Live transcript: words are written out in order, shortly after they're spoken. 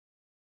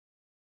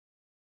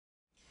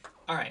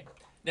All right,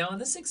 now in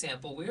this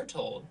example, we are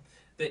told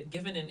that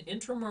given an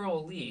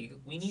intramural league,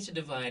 we need to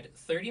divide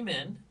 30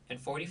 men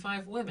and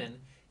 45 women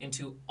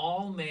into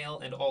all male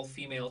and all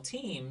female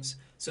teams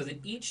so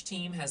that each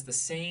team has the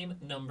same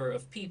number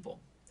of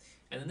people.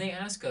 And then they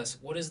ask us,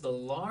 what is the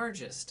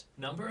largest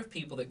number of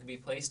people that can be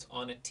placed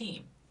on a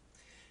team?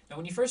 Now,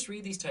 when you first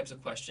read these types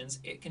of questions,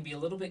 it can be a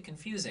little bit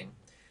confusing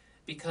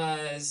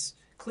because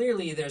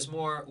clearly there's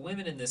more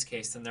women in this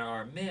case than there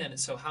are men,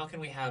 so how can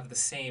we have the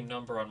same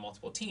number on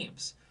multiple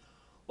teams?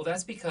 Well,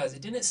 that's because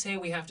it didn't say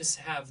we have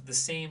to have the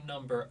same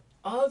number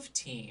of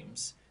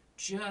teams,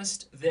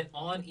 just that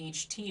on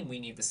each team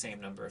we need the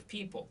same number of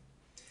people.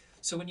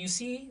 So when you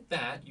see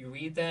that, you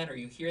read that, or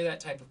you hear that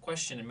type of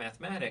question in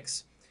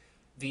mathematics,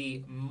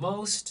 the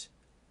most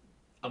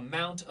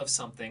amount of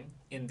something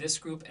in this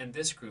group and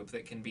this group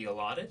that can be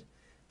allotted,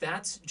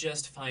 that's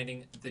just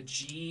finding the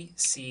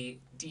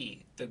GCD,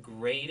 the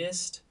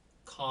greatest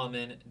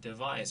common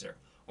divisor.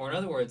 Or in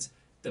other words,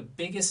 the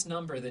biggest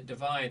number that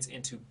divides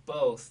into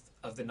both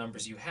of the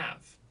numbers you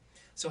have.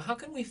 So how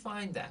can we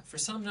find that? For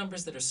some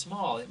numbers that are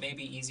small, it may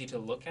be easy to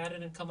look at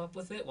it and come up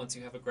with it once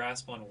you have a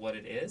grasp on what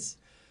it is.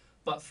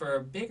 But for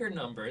bigger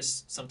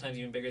numbers, sometimes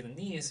even bigger than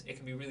these, it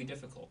can be really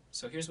difficult.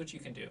 So here's what you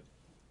can do.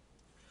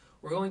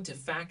 We're going to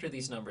factor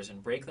these numbers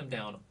and break them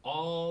down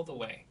all the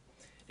way.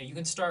 Now you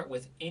can start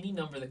with any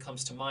number that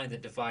comes to mind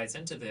that divides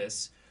into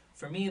this.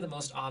 For me, the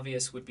most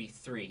obvious would be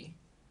 3.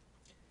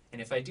 And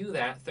if I do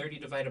that, 30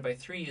 divided by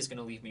 3 is going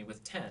to leave me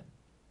with 10.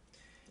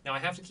 Now I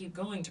have to keep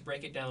going to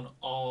break it down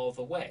all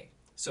the way.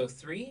 So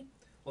 3,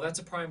 well, that's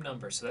a prime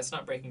number, so that's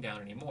not breaking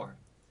down anymore.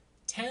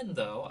 10,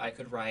 though, I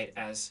could write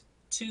as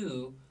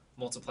 2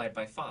 multiplied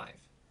by 5.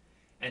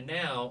 And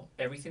now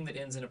everything that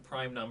ends in a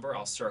prime number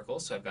I'll circle,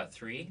 so I've got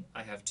 3,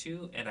 I have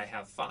 2, and I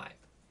have 5.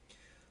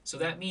 So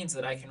that means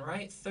that I can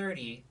write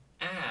 30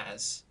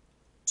 as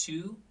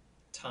 2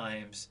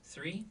 times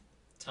 3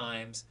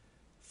 times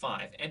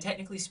 5. And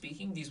technically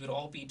speaking, these would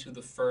all be to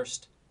the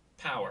first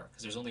power,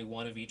 because there's only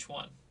one of each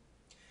one.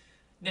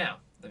 Now,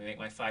 let me make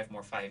my 5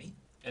 more 5-y.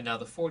 And now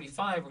the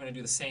 45, we're going to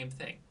do the same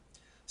thing.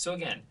 So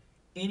again,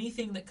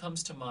 anything that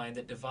comes to mind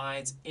that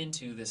divides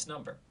into this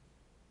number.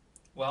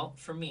 Well,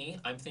 for me,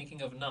 I'm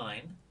thinking of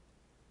 9,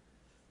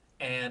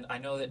 and I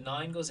know that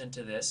 9 goes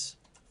into this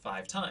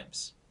 5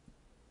 times.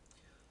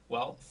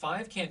 Well,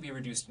 5 can't be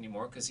reduced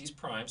anymore because he's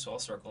prime, so I'll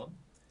circle him.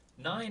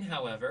 9,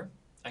 however,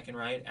 I can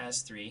write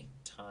as 3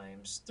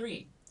 times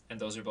 3, and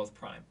those are both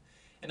prime.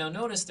 And now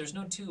notice there's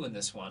no 2 in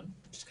this one,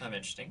 which is kind of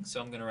interesting,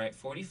 so I'm going to write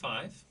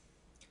 45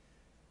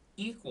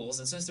 equals,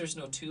 and since there's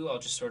no 2, I'll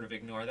just sort of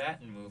ignore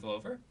that and move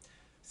over.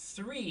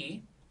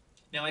 3,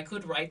 now I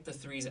could write the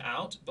 3's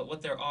out, but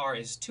what there are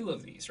is 2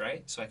 of these,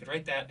 right? So I could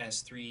write that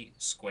as 3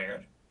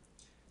 squared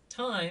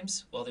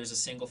times, well, there's a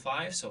single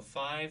 5, so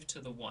 5 to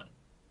the 1.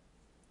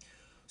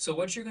 So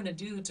what you're going to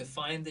do to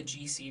find the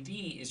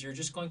GCD is you're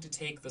just going to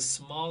take the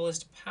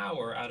smallest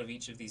power out of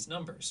each of these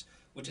numbers,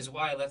 which is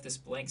why I left this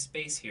blank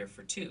space here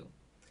for 2.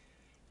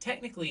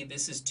 Technically,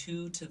 this is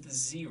 2 to the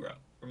 0.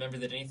 Remember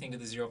that anything to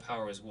the 0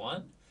 power is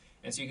 1,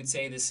 and so you could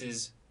say this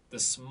is the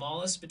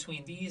smallest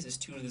between these is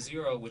 2 to the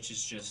 0, which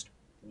is just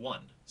 1.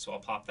 So I'll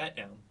pop that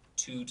down.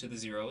 2 to the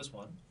 0 is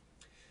 1.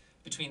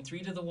 Between 3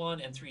 to the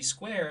 1 and 3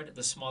 squared,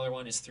 the smaller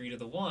one is 3 to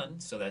the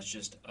 1, so that's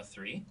just a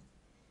 3.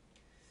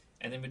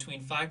 And then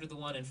between 5 to the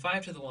 1 and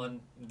 5 to the 1,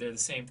 they're the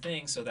same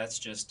thing, so that's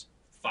just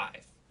 5.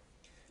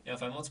 Now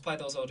if I multiply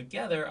those all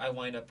together, I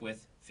wind up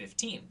with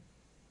 15.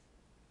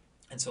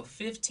 And so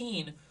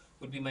 15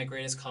 would be my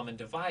greatest common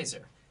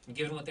divisor. And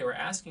given what they were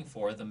asking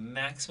for, the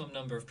maximum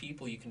number of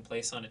people you can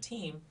place on a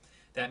team,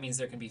 that means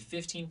there can be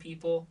 15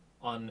 people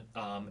on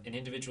an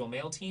individual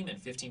male team and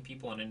 15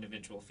 people on an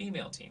individual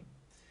female team.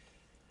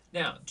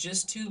 Now,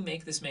 just to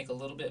make this make a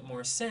little bit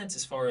more sense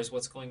as far as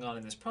what's going on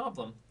in this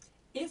problem,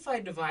 if I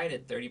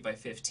divided 30 by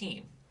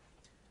 15,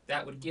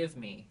 that would give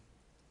me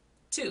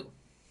 2.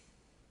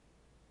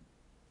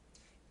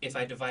 If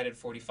I divided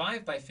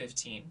 45 by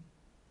 15,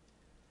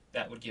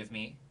 that would give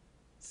me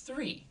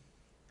 3.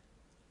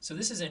 So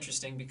this is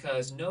interesting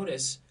because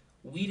notice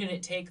we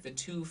didn't take the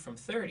 2 from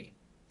 30.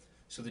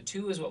 So the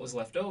 2 is what was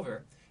left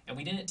over, and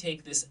we didn't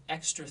take this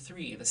extra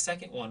 3, the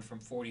second one, from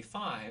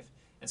 45,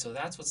 and so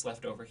that's what's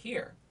left over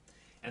here.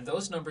 And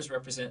those numbers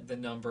represent the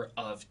number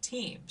of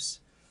teams.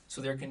 So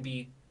there can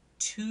be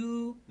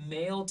 2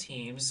 male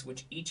teams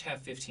which each have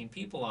 15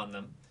 people on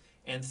them,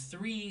 and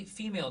 3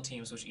 female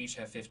teams which each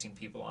have 15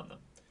 people on them.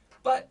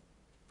 But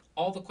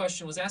all the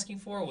question was asking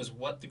for was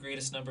what the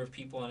greatest number of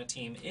people on a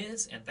team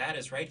is, and that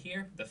is right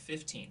here, the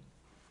 15.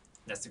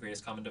 That's the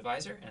greatest common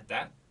divisor, and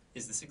that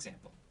is this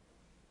example.